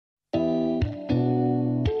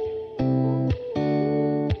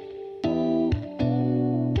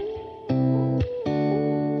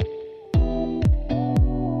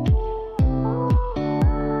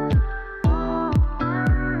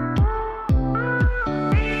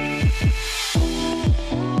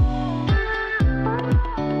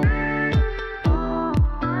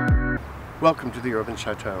Welcome to the urban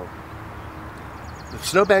chateau. The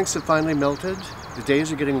snowbanks have finally melted, the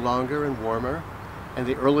days are getting longer and warmer, and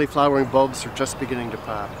the early flowering bulbs are just beginning to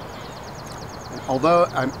pop. And although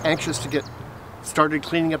I'm anxious to get started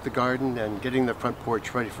cleaning up the garden and getting the front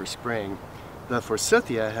porch ready for spring, the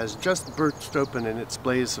forsythia has just burst open in its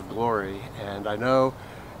blaze of glory, and I know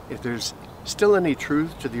if there's still any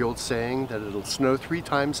truth to the old saying that it'll snow 3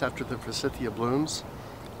 times after the forsythia blooms,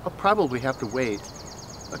 I'll probably have to wait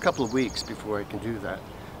a couple of weeks before I can do that,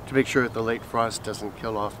 to make sure that the late frost doesn't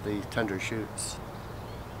kill off the tender shoots.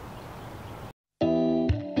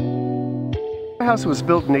 My house was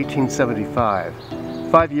built in 1875,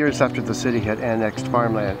 5 years after the city had annexed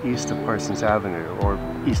farmland east of Parsons Avenue, or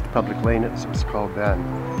East Public Lane as it was called then,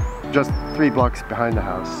 just 3 blocks behind the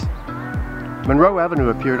house. Monroe Avenue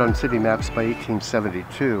appeared on city maps by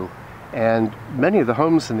 1872, and many of the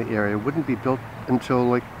homes in the area wouldn't be built until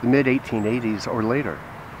like the mid-1880s or later.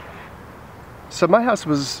 So my house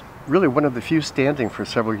was really one of the few standing for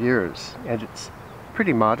several years, and it's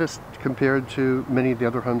pretty modest compared to many of the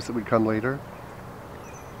other homes that would come later.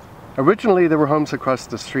 Originally there were homes across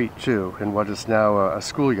the street too, in what is now a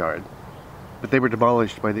schoolyard, but they were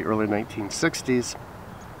demolished by the early 1960s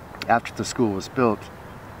after the school was built,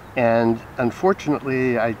 and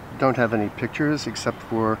unfortunately I don't have any pictures except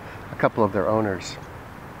for a couple of their owners.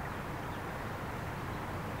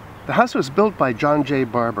 The house was built by John J.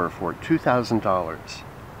 Barber for $2,000.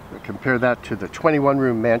 Compare that to the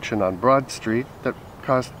 21-room mansion on Broad Street that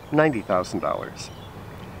cost $90,000.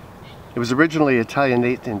 It was originally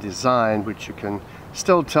Italianate in design, which you can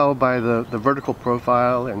still tell by the vertical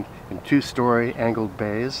profile and 2-story angled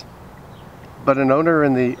bays. But an owner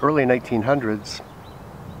in the early 1900s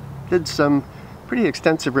did some pretty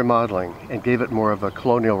extensive remodeling and gave it more of a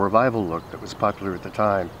colonial revival look that was popular at the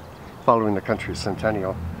time, following the country's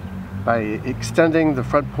centennial, by extending the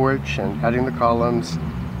front porch and adding the columns,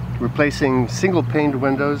 replacing single-paned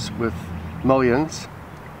windows with mullions,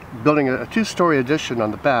 building a 2-story addition on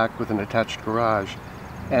the back with an attached garage,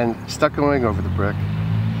 and stuccoing over the brick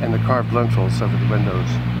and the carved lintels over the windows.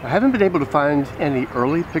 I haven't been able to find any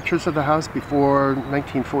early pictures of the house before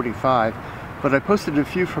 1945, but I posted a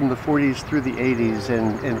few from the 40s through the 80s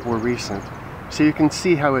and more recent, so you can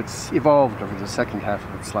see how it's evolved over the second half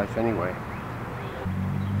of its life anyway.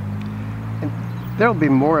 And there'll be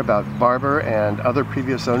more about Barber and other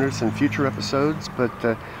previous owners in future episodes, but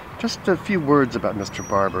just a few words about Mr.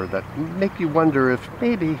 Barber that make you wonder if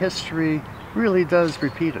maybe history really does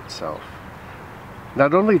repeat itself.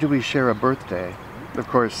 Not only do we share a birthday, of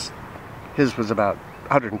course, his was about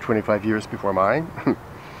 125 years before mine,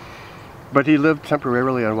 but he lived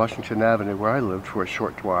temporarily on Washington Avenue, where I lived for a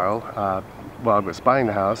short while I was buying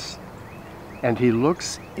the house, and he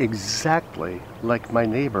looks exactly like my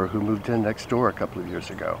neighbor who moved in next door a couple of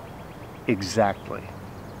years ago. Exactly.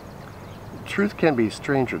 Truth can be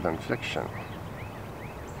stranger than fiction.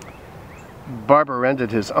 Barber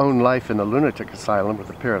ended his own life in a lunatic asylum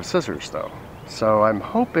with a pair of scissors, though, so I'm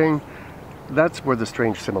hoping that's where the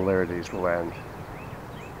strange similarities will end.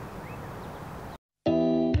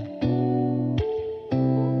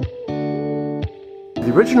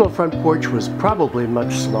 The original front porch was probably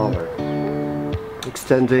much smaller,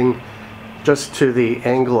 extending just to the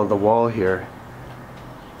angle on the wall here,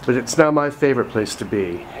 but it's now my favorite place to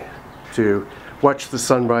be, to watch the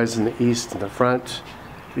sunrise in the east in the front,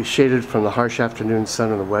 be shaded from the harsh afternoon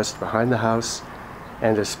sun in the west behind the house,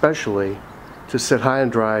 and especially to sit high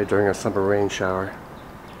and dry during a summer rain shower.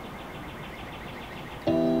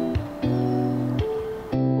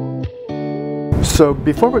 So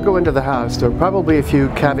before we go into the house, there are probably a few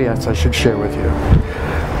caveats I should share with you.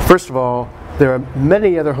 First of all, there are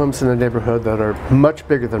many other homes in the neighborhood that are much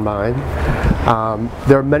bigger than mine.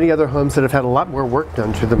 There are many other homes that have had a lot more work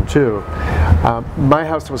done to them too. My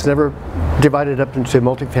house was never divided up into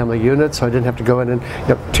multifamily units, so I didn't have to go in and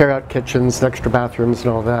tear out kitchens and extra bathrooms and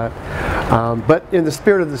all that. But in the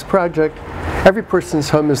spirit of this project, every person's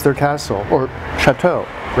home is their castle, or chateau,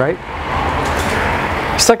 right?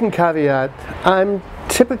 Second caveat, I'm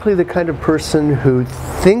typically the kind of person who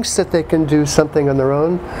thinks that they can do something on their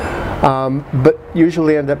own, but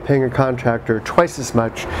usually end up paying a contractor twice as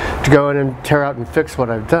much to go in and tear out and fix what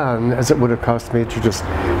I've done as it would have cost me to just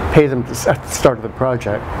pay them at the start of the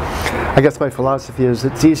project. I guess my philosophy is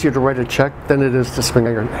it's easier to write a check than it is to swing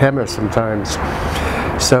a hammer sometimes.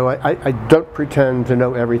 So I don't pretend to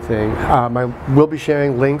know everything. I will be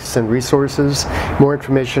sharing links and resources, more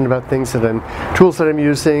information about things tools that I'm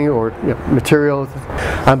using, or material.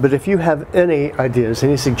 But if you have any ideas,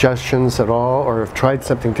 any suggestions at all, or have tried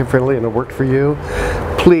something differently and it worked for you,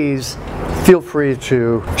 please feel free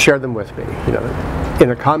to share them with me. in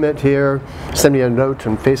a comment here, send me a note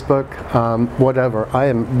on Facebook, whatever. I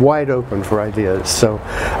am wide open for ideas. So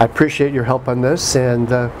I appreciate your help on this, and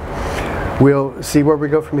we'll see where we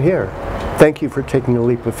go from here. Thank you for taking a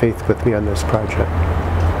leap of faith with me on this project.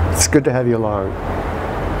 It's good to have you along.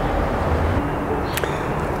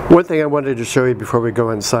 One thing I wanted to show you before we go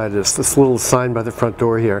inside is this little sign by the front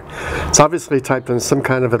door here. It's obviously typed on some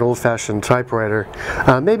kind of an old-fashioned typewriter,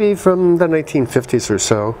 maybe from the 1950s or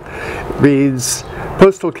so. It reads,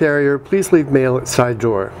 "Postal carrier, please leave mail at side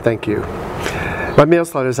door. Thank you." My mail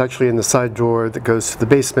slot is actually in the side door that goes to the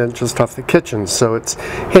basement just off the kitchen, so it's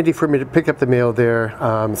handy for me to pick up the mail there, so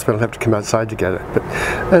I don't have to come outside to get it. But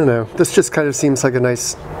I don't know, this just kind of seems like a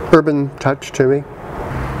nice urban touch to me.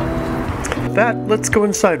 With that, let's go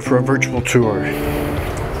inside for a virtual tour.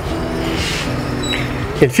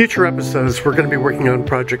 In future episodes, we're going to be working on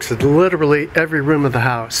projects in literally every room of the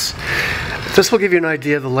house. This will give you an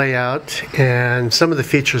idea of the layout and some of the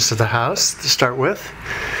features of the house to start with.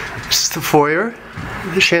 This is the foyer,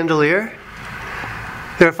 the chandelier.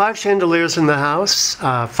 There are 5 chandeliers in the house,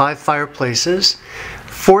 5 fireplaces,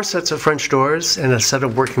 4 sets of French doors, and a set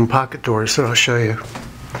of working pocket doors that I'll show you.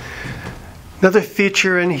 Another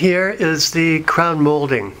feature in here is the crown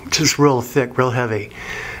molding, which is real thick, real heavy.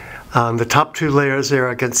 The top 2 layers there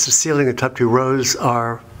against the ceiling, the top 2 rows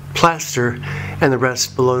are plaster, and the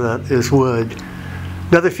rest below that is wood.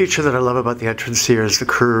 Another feature that I love about the entrance here is the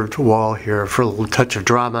curved wall here for a little touch of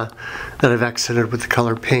drama that I've accented with the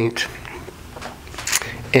color paint.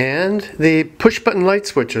 And the push-button light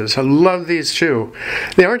switches. I love these too.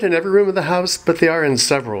 They aren't in every room of the house, but they are in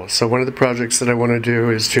several. So one of the projects that I want to do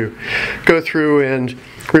is to go through and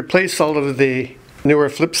replace all of the newer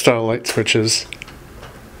flip-style light switches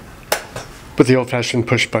with the old-fashioned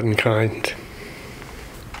push-button kind.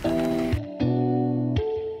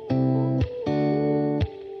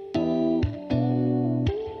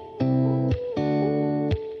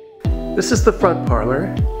 This is the front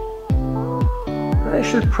parlor. I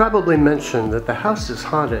should probably mention that the house is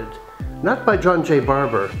haunted, not by John J.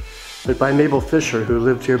 Barber, but by Mabel Fisher, who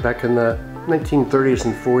lived here back in the 1930s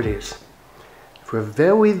and 40s. If we're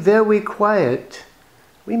very, very quiet,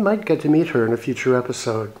 we might get to meet her in a future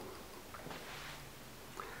episode.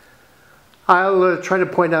 I'll try to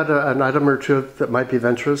point out an item or two that might be of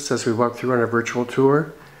interest as we walk through on our virtual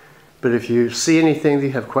tour. But if you see anything that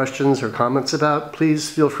you have questions or comments about, please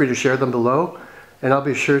feel free to share them below, and I'll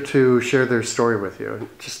be sure to share their story with you.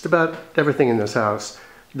 Just about everything in this house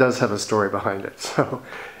does have a story behind it, so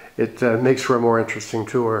it makes for a more interesting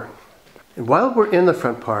tour. And while we're in the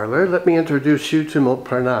front parlor, let me introduce you to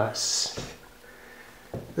Montparnasse.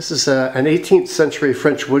 This is an 18th century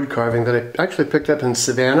French wood carving that I actually picked up in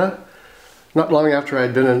Savannah not long after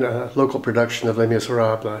I'd been in a local production of Les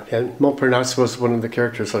Miserables, and Montparnasse was one of the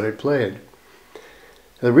characters that I played.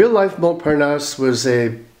 The real-life Montparnasse was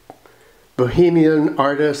a bohemian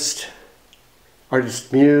artist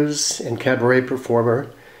muse, and cabaret performer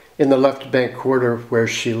in the left bank quarter where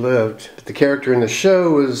she lived. But the character in the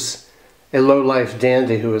show was a low-life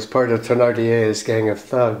dandy who was part of Thénardier's gang of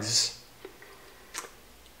thugs.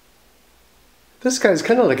 This guy's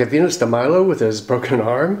kind of like a Venus de Milo with his broken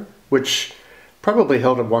arm, which probably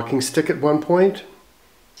held a walking stick at one point.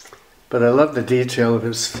 But I love the detail of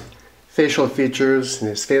his facial features and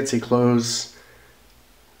his fancy clothes,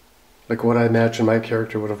 like what I imagine my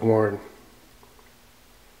character would have worn.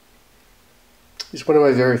 He's one of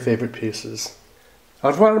my very favorite pieces. Au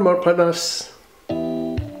revoir, Montparnasse.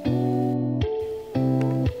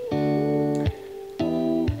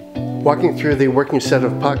 Walking through the working set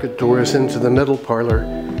of pocket doors into the middle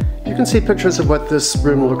parlor, you can see pictures of what this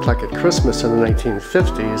room looked like at Christmas in the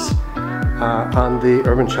 1950s on the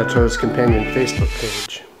Urban Chateau's companion Facebook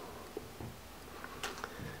page.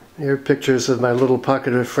 Here are pictures of my little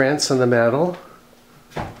pocket of France on the mantel.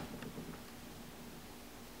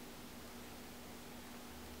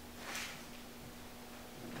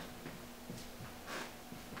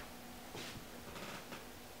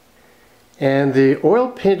 And the oil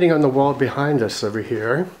painting on the wall behind us over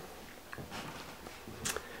here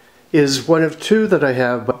is one of 2 that I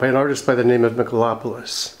have by an artist by the name of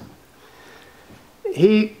Michelopoulos.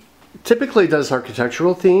 He typically does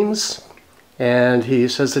architectural themes, and he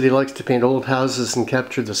says that he likes to paint old houses and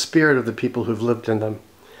capture the spirit of the people who've lived in them.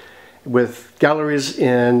 With galleries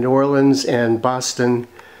in New Orleans and Boston,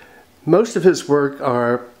 most of his work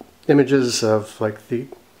are images of like the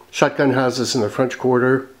shotgun houses in the French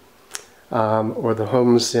Quarter, or the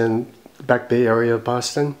homes in the Back Bay area of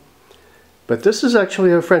Boston. But this is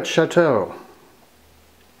actually a French chateau.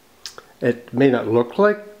 It may not look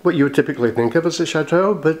like what you would typically think of as a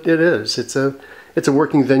chateau, but it is. It's a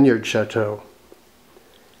working vineyard chateau.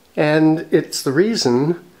 And it's the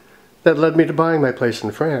reason that led me to buying my place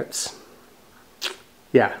in France.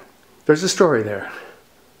 Yeah, there's a story there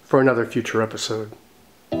for another future episode.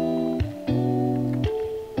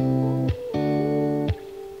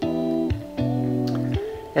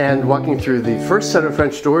 And walking through the first set of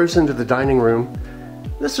French doors into the dining room,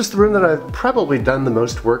 this is the room that I've probably done the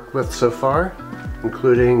most work with so far,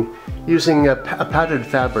 including using a padded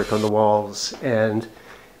fabric on the walls and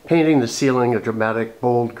painting the ceiling a dramatic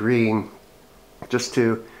bold green just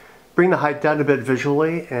to bring the height down a bit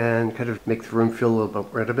visually and kind of make the room feel a little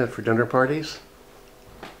bit more intimate for dinner parties.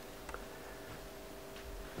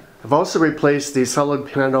 I've also replaced the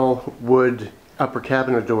solid panel wood upper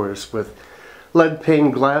cabinet doors with lead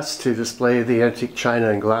pane glass to display the antique china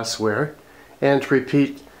and glassware, and to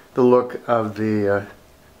repeat the look of the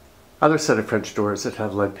other set of French doors that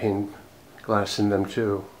have lead pane glass in them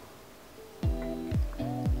too.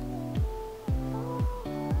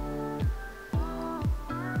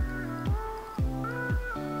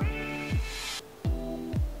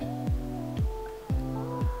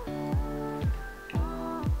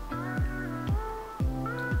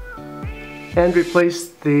 And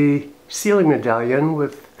replaced the ceiling medallion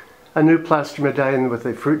with a new plaster medallion with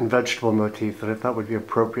a fruit and vegetable motif that I thought would be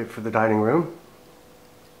appropriate for the dining room.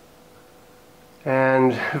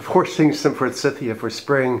 And of course, some forsythia for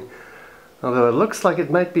spring, although it looks like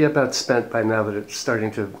it might be about spent by now that it's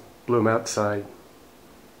starting to bloom outside.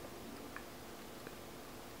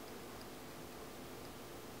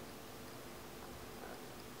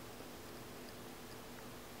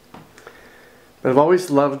 But I've always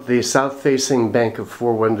loved the south-facing bank of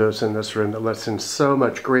 4 windows in this room that lets in so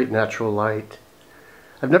much great natural light.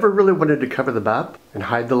 I've never really wanted to cover them up and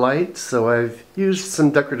hide the light, so I've used some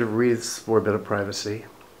decorative wreaths for a bit of privacy.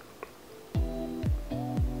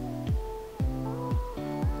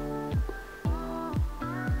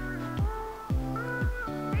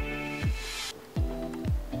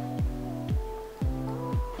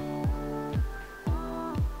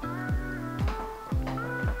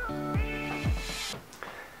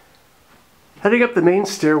 Heading up the main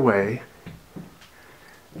stairway,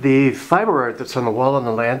 the fiber art that's on the wall on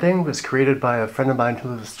the landing was created by a friend of mine who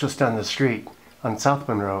lives just down the street on South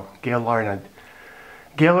Monroe, Gail Larned.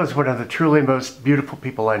 Gail is one of the truly most beautiful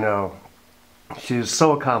people I know. She is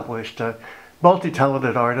so accomplished, a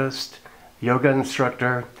multi-talented artist, yoga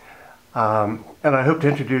instructor, and I hope to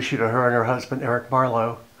introduce you to her and her husband, Eric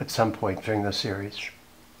Marlowe, at some point during this series.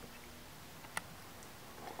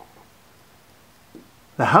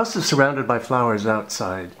 The house is surrounded by flowers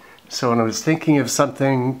outside, so when I was thinking of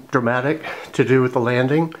something dramatic to do with the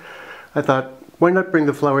landing, I thought, why not bring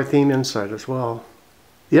the flower theme inside as well?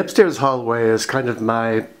 The upstairs hallway is kind of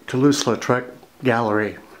my Toulouse-Lautrec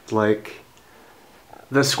gallery, like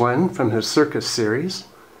this one from his circus series.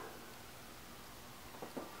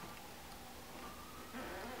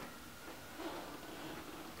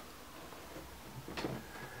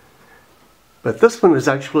 But this one is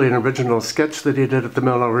actually an original sketch that he did at the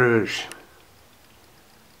Moulin Rouge.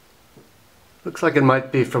 Looks like it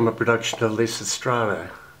might be from a production of Lisa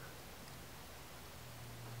Strada.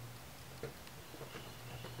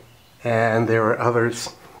 And there are others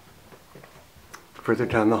further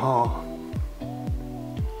down the hall.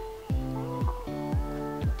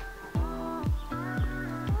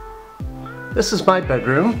 This is my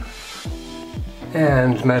bedroom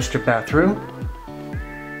and master bathroom.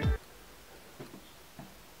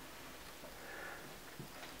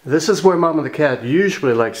 This is where Mama the cat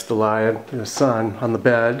usually likes to lie in the sun on the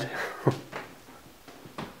bed.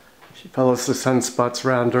 She follows the sunspots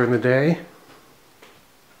around during the day.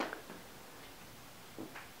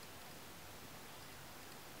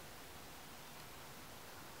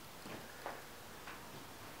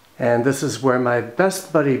 And this is where my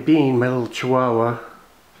best buddy Bean, my little chihuahua,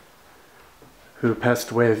 who passed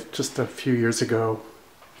away just a few years ago,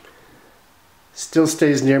 still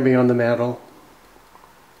stays near me on the mantle.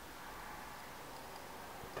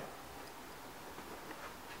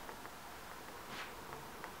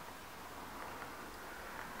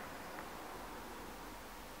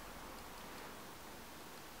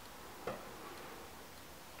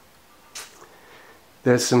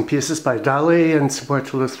 There's some pieces by Dali and some more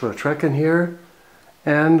Toulouse-Lautrec in here,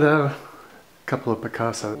 and a couple of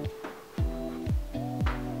Picasso.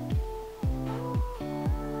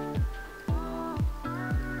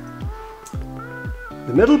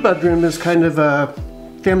 The middle bedroom is kind of a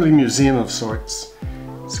family museum of sorts.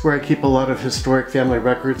 It's where I keep a lot of historic family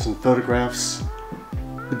records and photographs.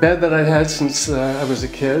 The bed that I've had since I was a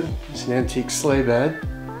kid is an antique sleigh bed.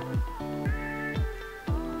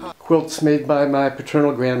 Quilts made by my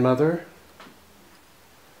paternal grandmother.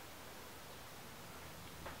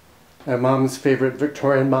 My mom's favorite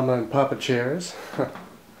Victorian Mama and Papa chairs.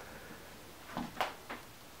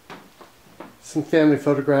 Some family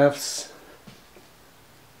photographs.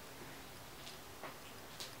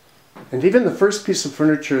 And even the first piece of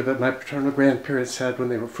furniture that my paternal grandparents had when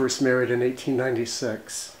they were first married in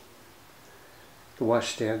 1896. The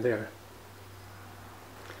washstand there.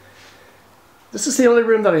 This is the only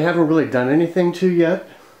room that I haven't really done anything to yet.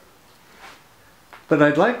 But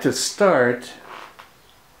I'd like to start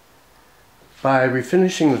by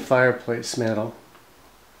refinishing the fireplace mantel.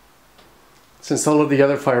 Since all of the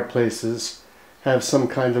other fireplaces have some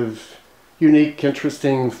kind of unique,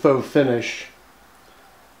 interesting faux finish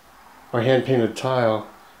or hand-painted tile,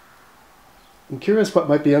 I'm curious what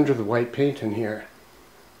might be under the white paint in here.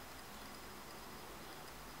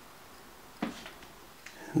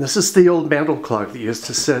 This is the old mantel clock that used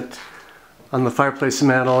to sit on the fireplace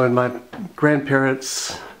mantel in my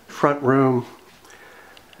grandparents' front room.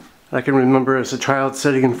 I can remember as a child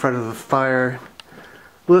sitting in front of the fire,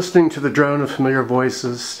 listening to the drone of familiar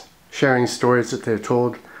voices, sharing stories that they had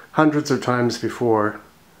told hundreds of times before,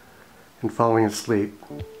 and falling asleep.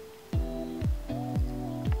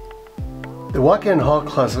 The walk-in hall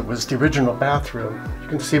closet was the original bathroom. You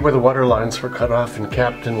can see where the water lines were cut off and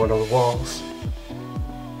capped in one of the walls.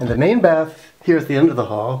 And the main bath, here at the end of the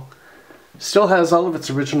hall, still has all of its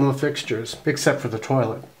original fixtures, except for the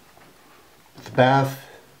toilet. The bath,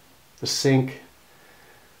 the sink,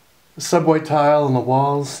 the subway tile on the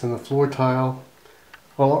walls, and the floor tile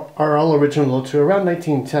are all original to around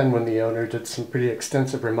 1910 when the owner did some pretty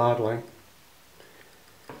extensive remodeling.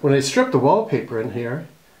 When I stripped the wallpaper in here,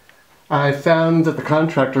 I found that the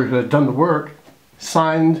contractor who had done the work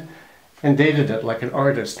signed and dated it like an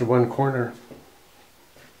artist in one corner.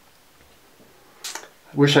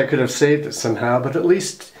 I wish I could have saved it somehow, but at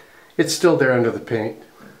least it's still there under the paint.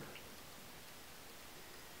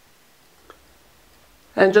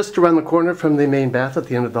 And just around the corner from the main bath at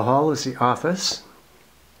the end of the hall is the office.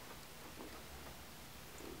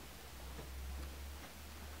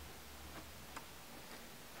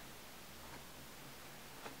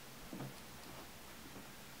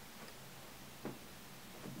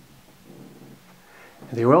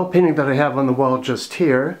 And the oil painting that I have on the wall just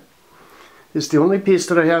here is the only piece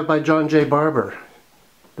that I have by John J. Barber,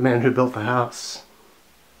 the man who built the house.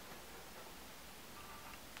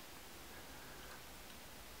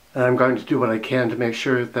 And I'm going to do what I can to make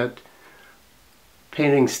sure that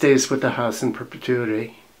painting stays with the house in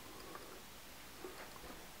perpetuity.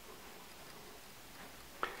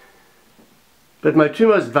 But my two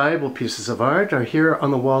most valuable pieces of art are here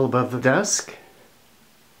on the wall above the desk,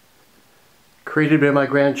 created by my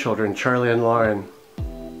grandchildren, Charlie and Lauren.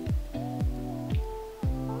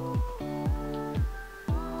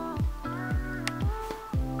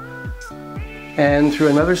 And through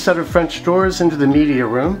another set of French doors into the media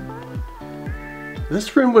room.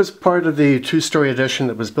 This room was part of the two-story addition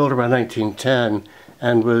that was built around 1910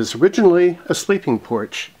 and was originally a sleeping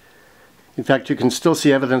porch. In fact, you can still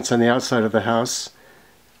see evidence on the outside of the house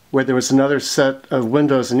where there was another set of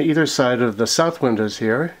windows on either side of the south windows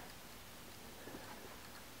here,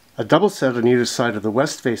 a double set on either side of the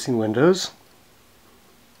west-facing windows,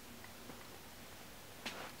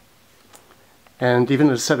 and even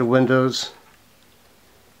a set of windows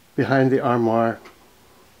behind the armoire.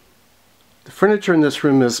 The furniture in this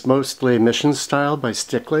room is mostly mission style by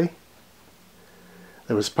Stickley.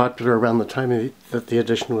 That was popular around the time that the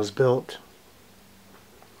addition was built.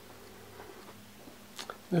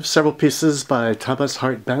 I have several pieces by Thomas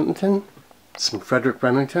Hart Benton, some Frederick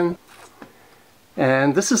Remington,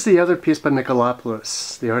 and this is the other piece by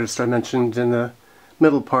Michelopoulos, the artist I mentioned in the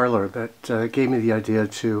middle parlor that gave me the idea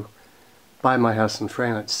to buy my house in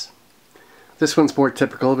France. This one's more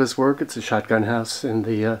typical of his work. It's a shotgun house in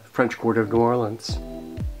the French Quarter of New Orleans.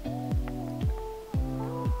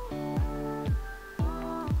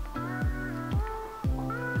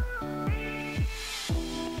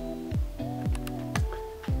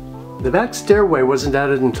 The back stairway wasn't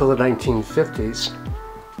added until the 1950s,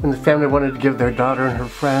 when the family wanted to give their daughter and her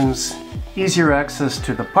friends easier access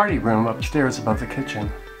to the party room upstairs above the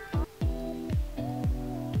kitchen.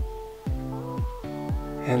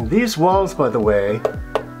 And these walls, by the way,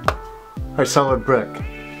 are solid brick.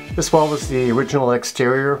 This wall was the original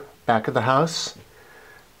exterior back of the house.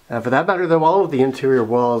 For that matter, though, all of the interior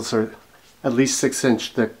walls are at least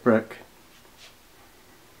 6-inch thick brick.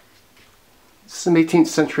 Some 18th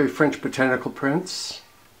century French botanical prints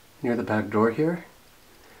near the back door here.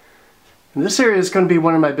 And this area is going to be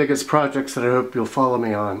one of my biggest projects that I hope you'll follow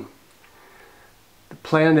me on. The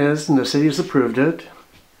plan is, and the city has approved it,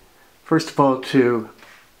 first of all to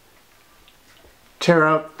tear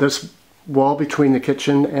out this wall between the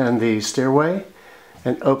kitchen and the stairway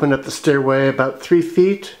and open up the stairway about 3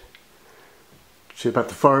 feet to about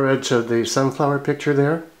the far edge of the sunflower picture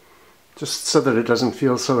there, just so that it doesn't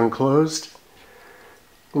feel so enclosed.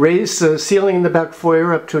 Raise the ceiling in the back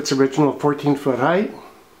foyer up to its original 14-foot height.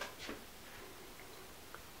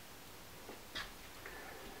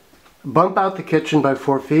 Bump out the kitchen by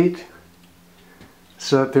 4 feet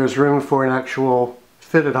so that there's room for an actual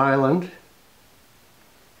fitted island.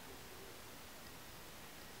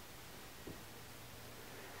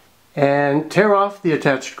 And tear off the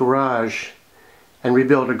attached garage and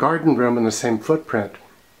rebuild a garden room in the same footprint,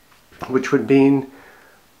 which would mean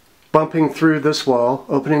bumping through this wall,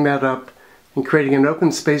 opening that up, and creating an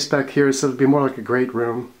open space back here so it'll be more like a great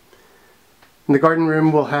room. And the garden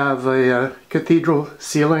room will have a cathedral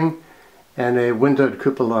ceiling and a windowed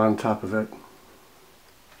cupola on top of it.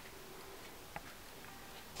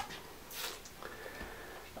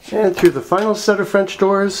 And through the final set of French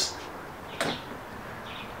doors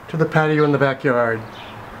to the patio in the backyard.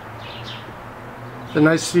 The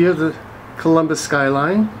nice view of the Columbus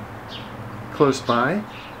skyline close by.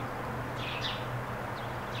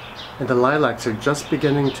 And the lilacs are just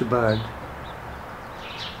beginning to bud.